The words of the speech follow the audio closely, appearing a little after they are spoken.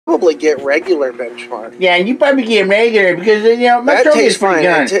Probably get regular benchmark. Yeah, and you probably get regular because my That throat tastes is pretty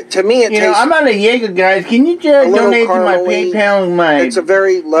fine. good. To me, it tastes. I'm on a Jaeger, guys. Can you just donate to my PayPal? It's a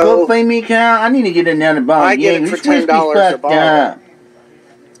very low. GoFundMe account. I need to get another bottle. I get it for $10 a bottle.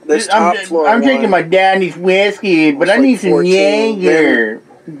 I'm drinking my daddy's whiskey, but I need some Jaeger.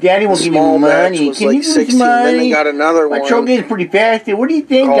 Daddy won't give me money. Can you give me some money? Then they got another one. My throat gets pretty fast. What do you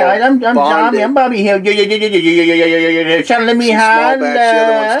think, guys? I'm Zombie. I'm Bobby Hill. Shout let me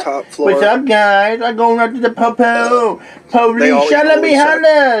holla. What's up, guys? I'm going up to the police. Shout let me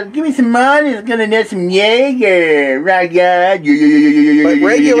holla. Give me some money. It's gonna need some Jaeger, right, guys? But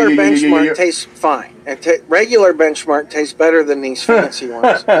regular benchmark tastes fine. Regular benchmark tastes better than these fancy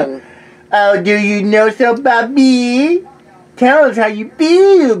ones. Oh, do you know so, Bobby? Tell us how you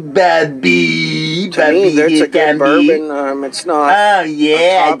feel, Bobby. To me, that's a good bourbon. It's not. Oh,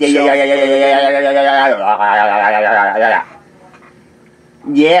 yeah.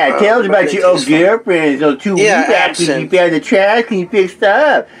 Yeah, tell us about your old girlfriends, those 2 weeks after you found the trash and you fixed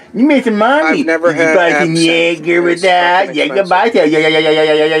up. You made some money. I've never had buy some Jaeger with that. Yeah, goodbye.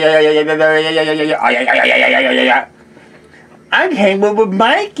 I came up with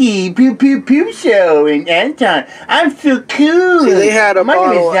Mikey, Pew Pew Pew Show, and Anton. I'm so cool. See, they had a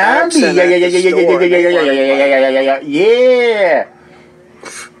bottle of Zombie. Yeah.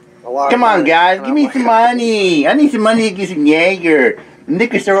 Come on, guys. Give me some money. I need some money to get some Jaeger. The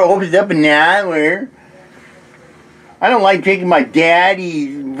liquor store opens up in an hour. I don't like drinking my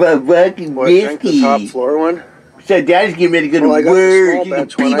daddy's fucking whiskey. Drink the top floor one? So Daddy's getting ready to go to work. You can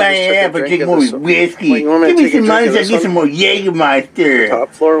beat my ass for drinking more whiskey. Give me some money so I get some more Jägermeister.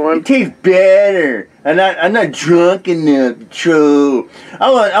 Top floor one? It tastes better. I'm not drunk enough, true. I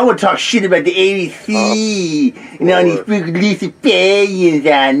want to talk shit about the ABC and all these freaking Luciferians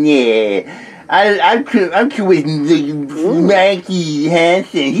on there. I'm cool with Mikey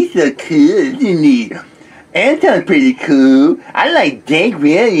Hansen. He's so cool, isn't he? Anton's pretty cool. I like Dank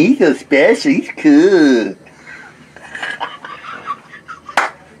Randy. He's so special. He's cool.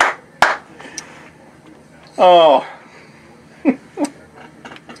 Oh.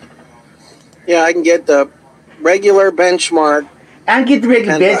 Yeah, I can get the regular benchmark. I'll get the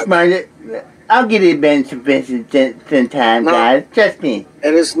regular benchmark. I'll get it benchmark sometime, guys. Trust me.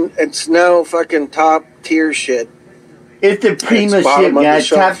 It's no fucking top tier shit. It's the primo shit, guys.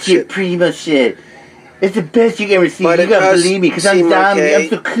 Top tier primo shit. It's the best you ever see. You gotta believe me, because I'm Zombie. I'm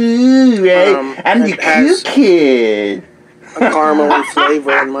so cool, right? I'm the cool kid. A caramel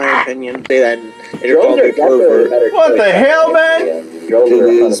flavor, in my opinion. Say that. What the hell, man?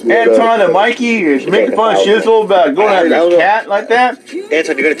 Anton and Mikey is making fun of Shizzle about going after his cat like that?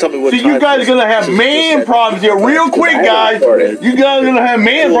 Anton, you're gonna tell me what you guys are gonna have man problems here real quick, guys. You guys are gonna have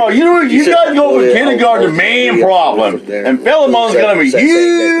man problems. You guys go to kindergarten man problems. And Philemon's gonna have a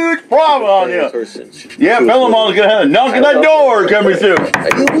huge problem on you. Yeah, Philemon's gonna have a knock at that door coming soon.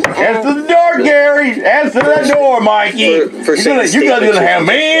 Answer the door, Gary. Answer that door, Mikey. You guys are gonna have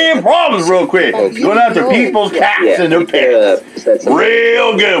man problems real quick. Going after people's cats and their pets.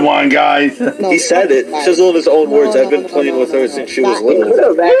 Real good one, guys. He said it. Shizzle in his own words. I've been playing with her since she was little.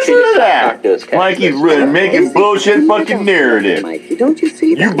 Listen to that. Mikey's really making bullshit fucking narrative. Mikey, don't you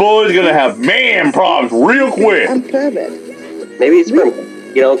see that? You boys gonna have man problems real quick. Maybe it's from,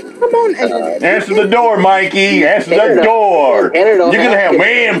 Come on, answer the door, Mikey. Answer that door. You're gonna have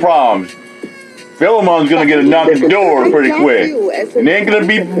man problems. Philemon's gonna get a knock at the door pretty quick. It ain't gonna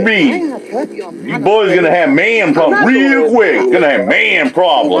be me. You boys gonna have man problems real quick. Gonna have man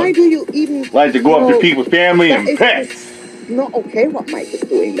problems. Why do you even like to go after people's family and pets? Not okay what Mike is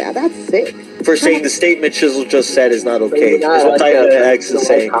doing there. That's sick. For saying the statement Shizzle just said is not okay. That's what Type X is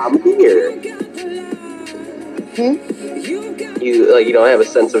saying. You don't have a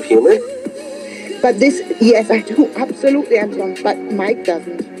sense of humor? But yes, I do. Absolutely, Anton. But Mike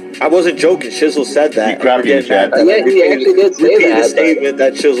doesn't. I wasn't joking. Shizzle said that. He actually did say that. The statement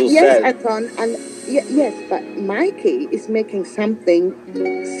that Shizzle said. Yes, Anton, and yes, but Mikey is making something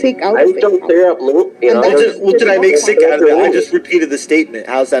sick out of it. I don't clear up, Luke. What did I make sick out of it? I just repeated the statement.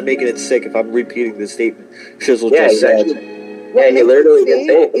 How's that making it sick if I'm repeating the statement Shizzle just said? Yeah, he literally did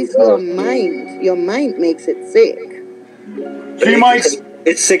say it. It's your mind. Your mind makes it sick. See, Mike?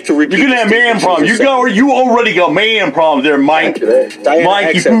 It's sick to repeat. You're gonna have man problems. You already got man problems there, Mike.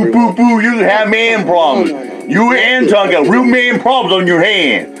 Mike, you boo boo boo. You have man problems. You and Anton got real man problems on your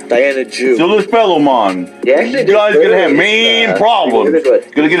hand. Diana Jew. So this fellow, man. You actually You guys gonna have man problems.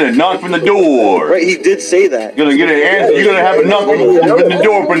 Gonna get a knock from the door. Right, he did say that. Gonna get an answer. You're gonna have a knock from the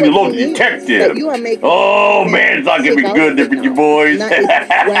door from the local detective. Oh man, it's not gonna be good for you boys. No,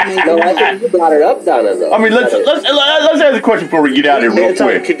 I think you brought it up, Donna, though. I mean, let's ask a question before we get out of here real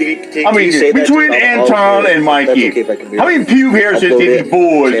quick. I mean, between Anton and Mikey, how many pube hairs did these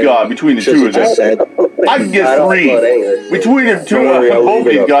boys got between the two of them? I can get 3. Between the two, both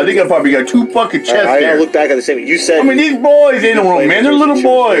of these guys, they probably got 2 fucking chest I hairs. look back at the same. You said. I mean, these boys ain't no room, man. They're little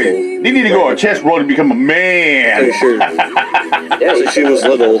boys. They need to go on a chest roll to become a man. Pretty sure. Yeah, so she was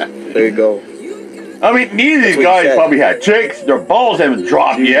little. There you go. I mean, neither of these guys probably had chicks. Their balls haven't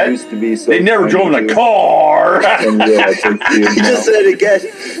dropped yet. They never drove in a car. He just said it again.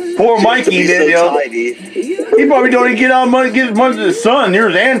 Poor Mikey, you know. He probably don't even get out money, get his money to the sun.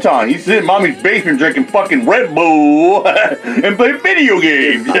 Here's Anton. He's sitting in mommy's basement drinking fucking Red Bull and playing video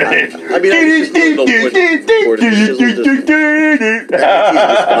games. I mean,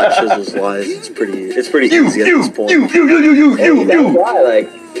 Shizzle's lies. It's pretty easy at this point. You.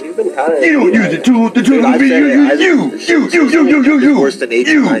 You've been kind of. You don't use the tool of the video. You. Worse than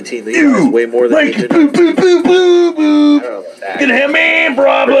 18, 19. They use way more than 18. Boo. Gonna have man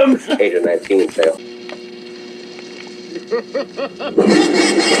problems. Age of 19, so.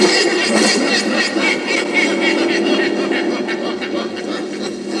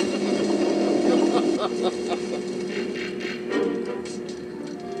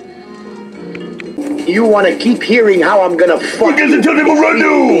 You want to keep hearing how I'm gonna fuck you. Because the will run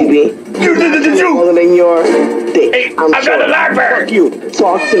you. You did the truth. Other than your dick. Hey, I got a library. Fuck you.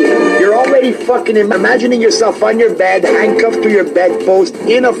 Talk to me. You're already fucking imagining yourself on your bed, handcuffed to your bedpost,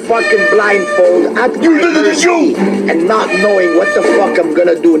 in a fucking blindfold, at You did the truth. and not knowing what the fuck I'm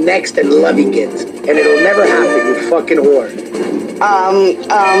gonna do next and loving it. And it'll never happen, you fucking whore.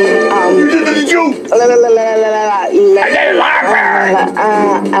 You did the truth. I got a library.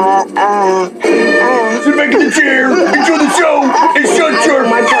 Sit back in the chair, enjoy the show, and shut your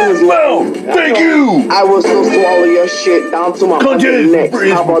mouth. Thank you. I will still swallow your shit down to my fucking neck.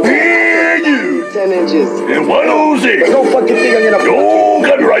 How about that? 10 inches. And 106. Don't fucking think I'm gonna Don't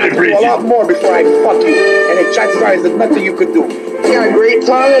copyright do a infringement. lot more before I fuck you. And the chances are there's nothing you could do. I got a great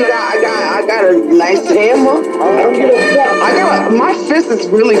tongue and I got a nice hammer. I don't give a fuck. My fist is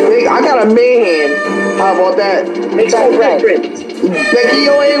really big. I got a man hand. How about that? Makes no difference. Becky,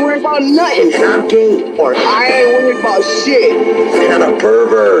 you ain't worried about nothing. And I'm gay or I ain't worried about shit. and I'm a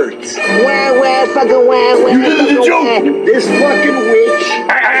pervert. Wah, sucker, wah. You did the joke. This fucking witch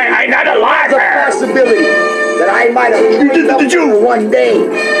I not a has a library. possibility that I might have dreamed up for one day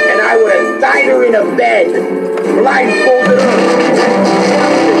and I would have tied her in a bed, blindfolded her,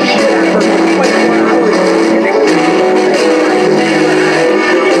 the shit out of her for 24 hours, and it was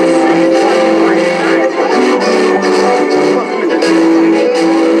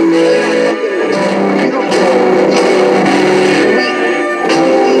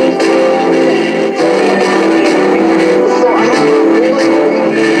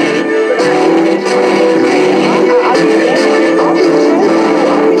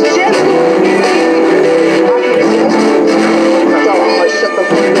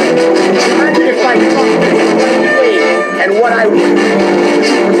and what I would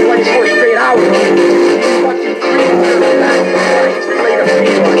for 24 straight hours.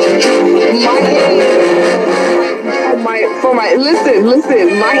 Fucking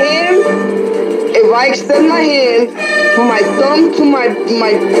listen, my hand, if I extend my hand from my thumb to my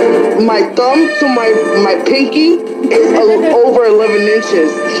thumb to my pinky, it's over 11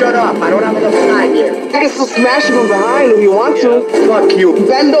 inches. Shut up, I don't have enough time here. I can still smash you from behind if you want to. Fuck you.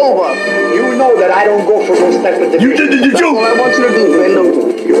 Bend over. You know that I don't go for those type of You did the That's all joke. I want you to do. Bend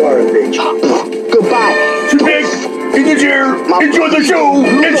over. You are a bitch. Goodbye. Sit back in the chair, enjoy the show,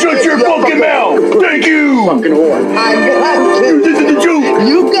 and shut your fucking mouth. Thank you. Fucking whore. I got You this. did the joke.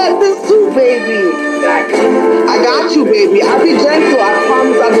 You got this too, baby. I got you, baby. I'll be gentle. I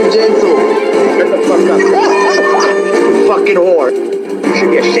promise I'll be gentle. Shut the fuck up. You fucking whore. You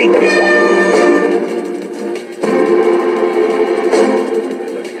should be ashamed of yourself.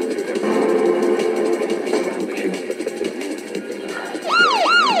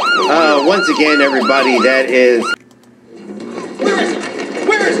 Once again, everybody, that is... Where is it?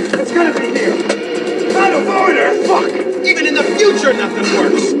 Where is it? It's gonna be here. Not a voter! Fuck! Even in the future, nothing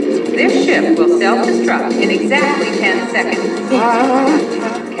works! This ship will self-destruct in exactly 10 seconds.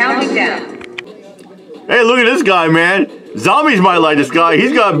 Counting down. Hey, look at this guy, man. Zombies might like this guy.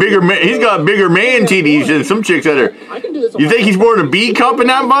 He's got bigger man titties than some chicks that are. You think he's wearing a B cup in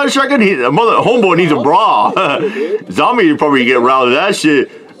that motherfucker? Homeboy needs a bra. Zombie would probably get around to that shit.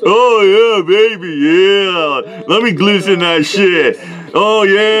 Oh yeah, baby, yeah. Let me glisten that shit. Oh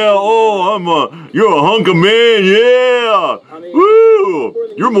yeah. Oh, you're a hunk of man, yeah. Woo!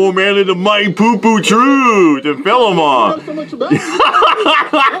 You're more manly than Mike Poo Poo Truth and Philemon.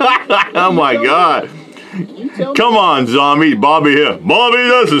 Oh my God. Come on, zombie. Bobby here. Bobby,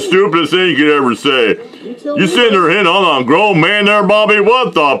 that's the stupidest thing you could ever say. You sitting there hitting on a grown man there, Bobby?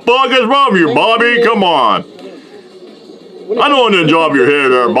 What the fuck is wrong with you, Bobby? Come on. I don't want to job your hair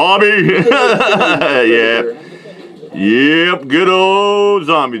there, Bobby. Yeah. Yep, good old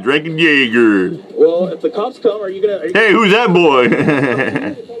zombie drinking Jaeger. Well, if the cops come, are you gonna... Hey, who's that boy?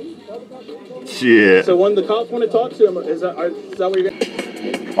 Shit. So when the cops want to talk to him, is that what you're gonna...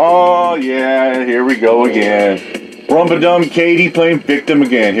 Oh, yeah, here we go again. Rumbadum Katie playing victim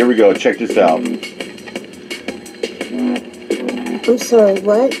again. Here we go, check this out. I'm sorry,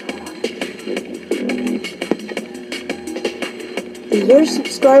 what? Your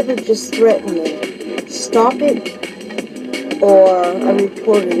subscriber just threatened me. Stop it, or I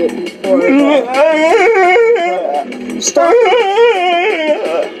reported it before. Stop it.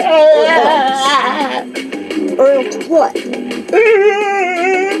 Or else what?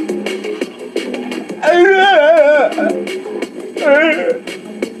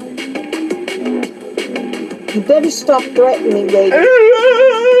 You better stop threatening me, lady.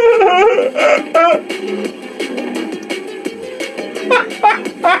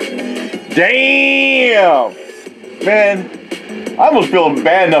 Damn! Man, I almost feel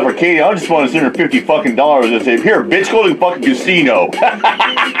bad enough for Katie. I just want to send her $50 fucking and say, here, bitch, go to the fucking casino.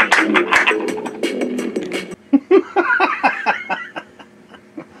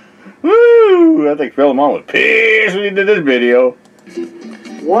 Woo! I think Philemon was pissed when he did this video.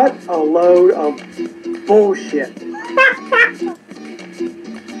 What a load of bullshit.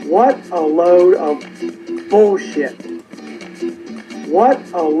 What a load of bullshit. What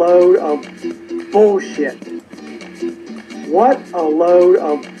a load of bullshit. What a load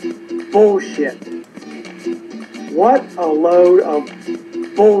of bullshit. What a load of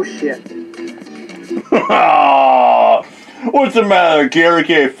bullshit. What's the matter, Gary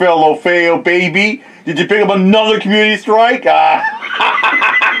K. Fellow fail, baby? Did you pick up another community strike?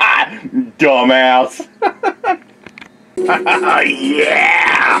 Dumbass.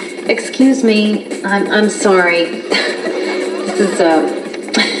 Yeah. Excuse me. I'm sorry.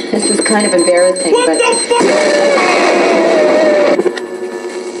 This is kind of embarrassing, what the fuck?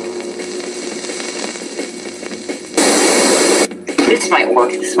 This might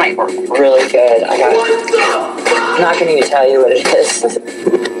work. This might work really good. I'm not going to even tell you what it is.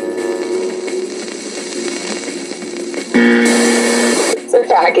 It's a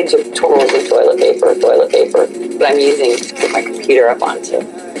package of tools and toilet paper that I'm using to put my computer up on to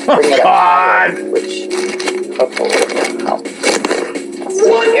bring it up, which hopefully will help.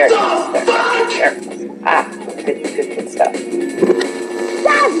 What the fuck? Good stuff.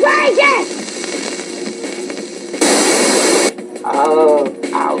 Stop breaking! Oh,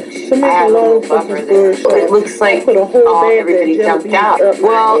 ouch. I had a little buffer there. It looks like everybody dumped out.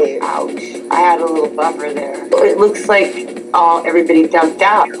 Well, ouch. I had a little buffer there. It looks like everybody dumped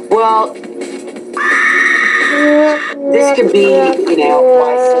out. Well, this could be,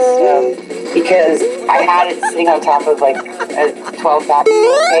 my system, because I had it sitting on top of like a 12-pack of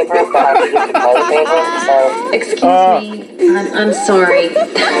toilet paper, but I was using toilet paper, so... Excuse me. I'm sorry.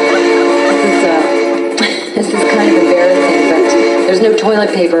 This is kind of embarrassing, but there's no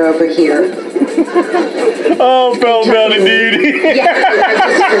toilet paper over here. Oh, fell down a duty. Yeah, I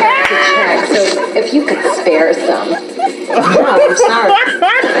just forgot to check. So if you could spare some. No, I'm sorry.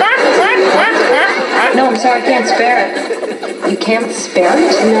 No, I'm sorry, I can't spare it. You can't spare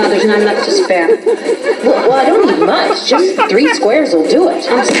it? No, there's not enough to spare. Well, I don't need much. Just 3 squares will do it.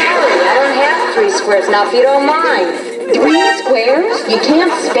 I'm sorry, I don't have 3 squares now, if you don't mind. 3 squares? You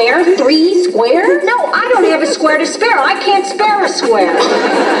can't spare 3 squares? No, I don't have a square to spare. I can't spare a square.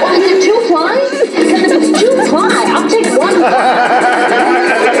 Well, is it 2 ply? Because if it's 2 ply, I'll take 1 ply.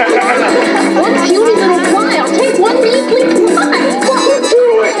 1 puny little ply. I'll take 1 measly ply. Well,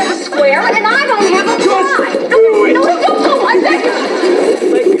 you have a square, and I don't have a ply. No, I beg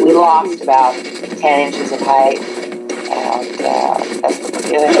you. We lost about 10 inches of height, and that's what we're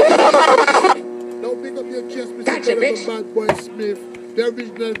doing. Gotcha, bitch. Bad boy Smith, the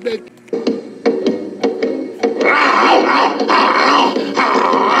original big.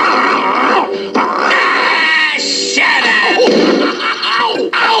 Shut up!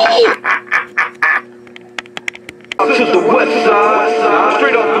 to the west side.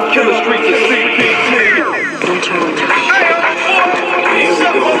 Straight up from Killer Street to CPT.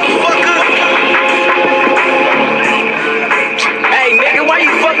 Hey, nigga, why you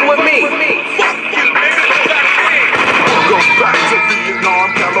fucking with me? Fuck you, nigga. Goes back to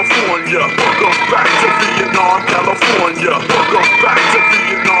Vietnam, California. Goes back to Vietnam, California. Goes back to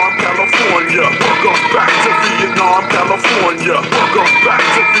Vietnam, California. Goes back to Vietnam, California. Goes back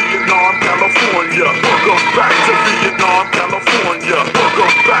to Vietnam, California. Goes back to Vietnam, California.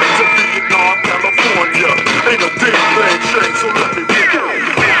 Goes back to Vietnam,